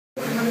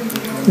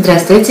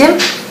Здравствуйте,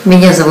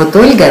 меня зовут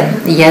Ольга,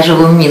 я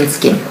живу в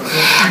Минске.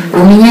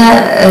 У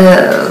меня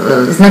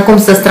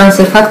знакомство с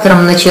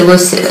трансфер-фактором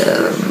началось,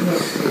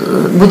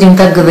 будем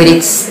так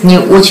говорить, с не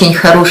очень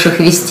хороших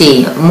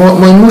вестей.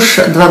 Мой муж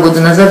 2 года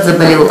назад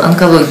заболел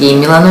онкологией,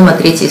 меланома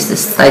 3-й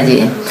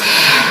стадии.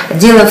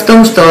 Дело в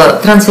том, что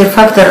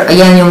трансфер-фактор,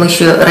 я о нем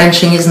еще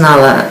раньше не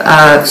знала,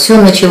 а все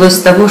началось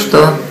с того,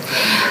 что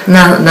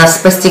нас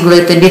постигла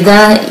эта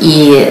беда,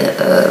 и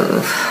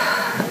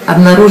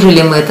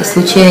обнаружили мы это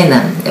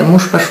случайно.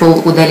 Муж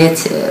пошел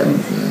удалять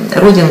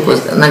родинку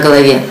на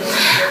голове,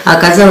 а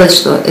оказалось,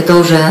 что это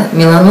уже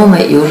меланома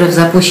и уже в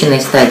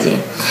запущенной стадии.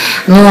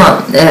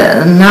 Но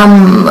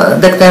нам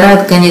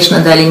доктора, конечно,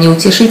 дали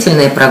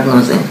неутешительные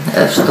прогнозы,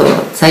 что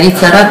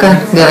царица рака,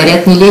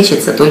 говорят, не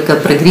лечится, только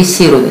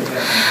прогрессирует.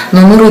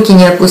 Но мы руки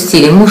не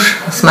опустили. Муж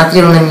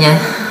смотрел на меня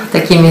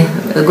такими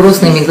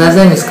грустными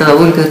глазами, сказал: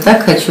 Ольга,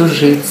 так хочу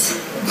жить.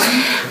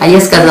 А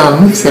я сказала: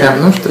 мы все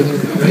равно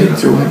что-нибудь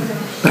найдем,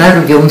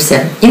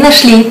 прорвемся. И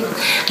нашли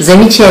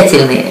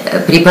замечательный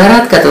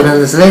препарат, который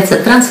называется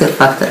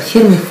трансфер-фактор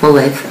фирмы For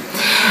Life.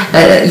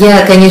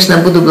 Я, конечно,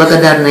 буду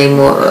благодарна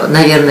ему,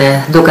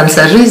 наверное, до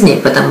конца жизни,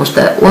 потому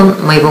что он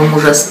моего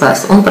мужа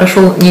спас. Он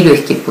прошел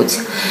нелегкий путь.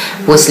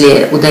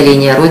 После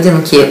удаления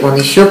родинки он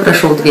еще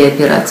прошел 2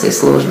 операции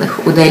сложных.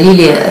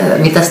 Удалили,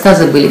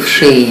 метастазы были в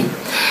шее.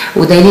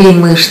 Удалили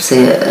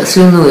мышцы,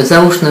 слюнную,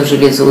 заушную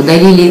железу,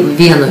 удалили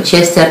вену,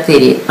 часть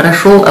артерии,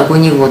 прошел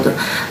огонь и воду.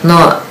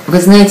 Но вы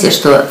знаете,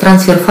 что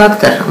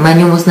трансфер-фактор, мы о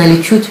нем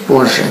узнали чуть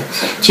позже,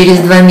 через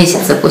 2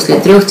 месяца после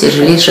 3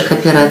 тяжелейших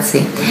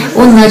операций.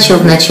 Он начал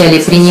вначале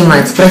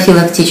принимать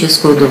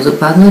профилактическую дозу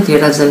по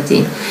 1-3 раза в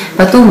день.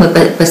 Потом мы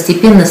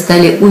постепенно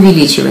стали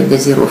увеличивать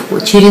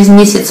дозировку. Через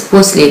месяц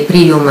после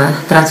приема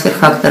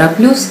трансфер-фактора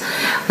плюс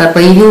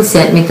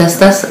появился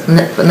метастаз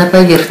на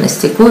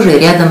поверхности кожи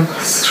рядом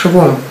с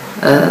швом,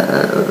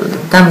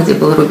 там, где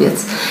был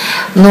рубец.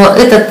 Но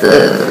этот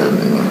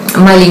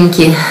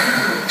маленький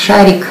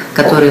шарик,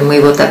 который мы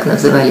его так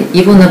называли,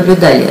 его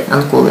наблюдали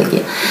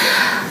онкологи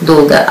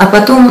долго, а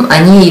потом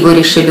они его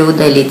решили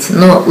удалить.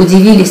 Но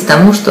удивились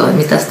тому, что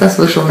метастаз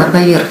вышел на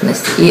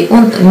поверхность. И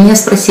меня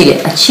спросили: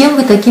 а чем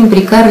вы таким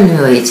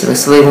прикармливаете вы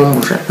своего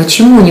мужа?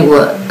 Почему у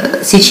него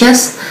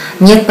сейчас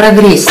нет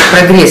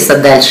прогресса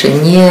дальше,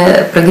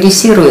 не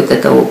прогрессирует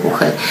эта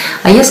опухоль?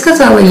 А я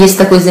сказала: есть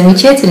такой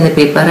замечательный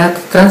препарат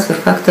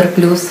трансфер-фактор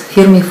плюс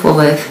фирмы For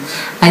Life.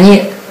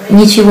 Они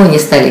ничего не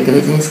стали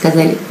говорить, они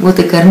сказали: вот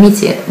и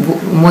кормите,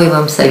 мой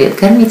вам совет,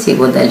 кормите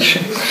его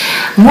дальше.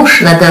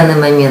 Муж на данный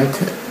момент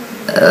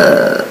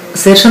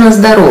совершенно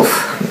здоров.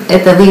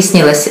 Это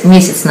выяснилось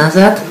месяц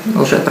назад,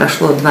 уже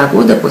прошло 2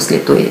 года после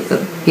той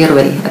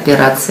первой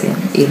операции.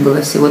 Их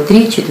было всего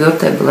 3,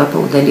 4-я была по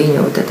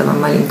удалению вот этого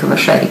маленького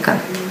шарика.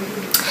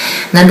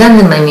 На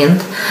данный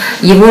момент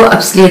его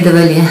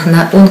обследовали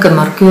на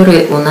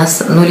онкомаркеры, у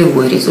нас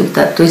нулевой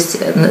результат. То есть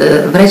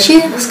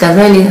врачи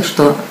сказали,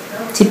 что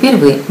теперь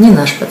вы не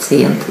наш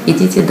пациент,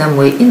 идите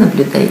домой и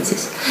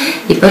наблюдайтесь.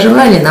 И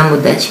пожелали нам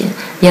удачи.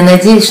 Я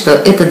надеюсь, что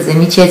этот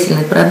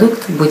замечательный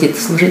продукт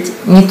будет служить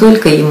не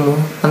только ему,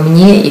 а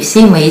мне и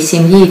всей моей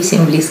семье, и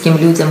всем близким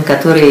людям,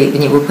 которые в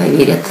него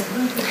поверят.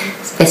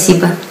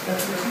 Спасибо.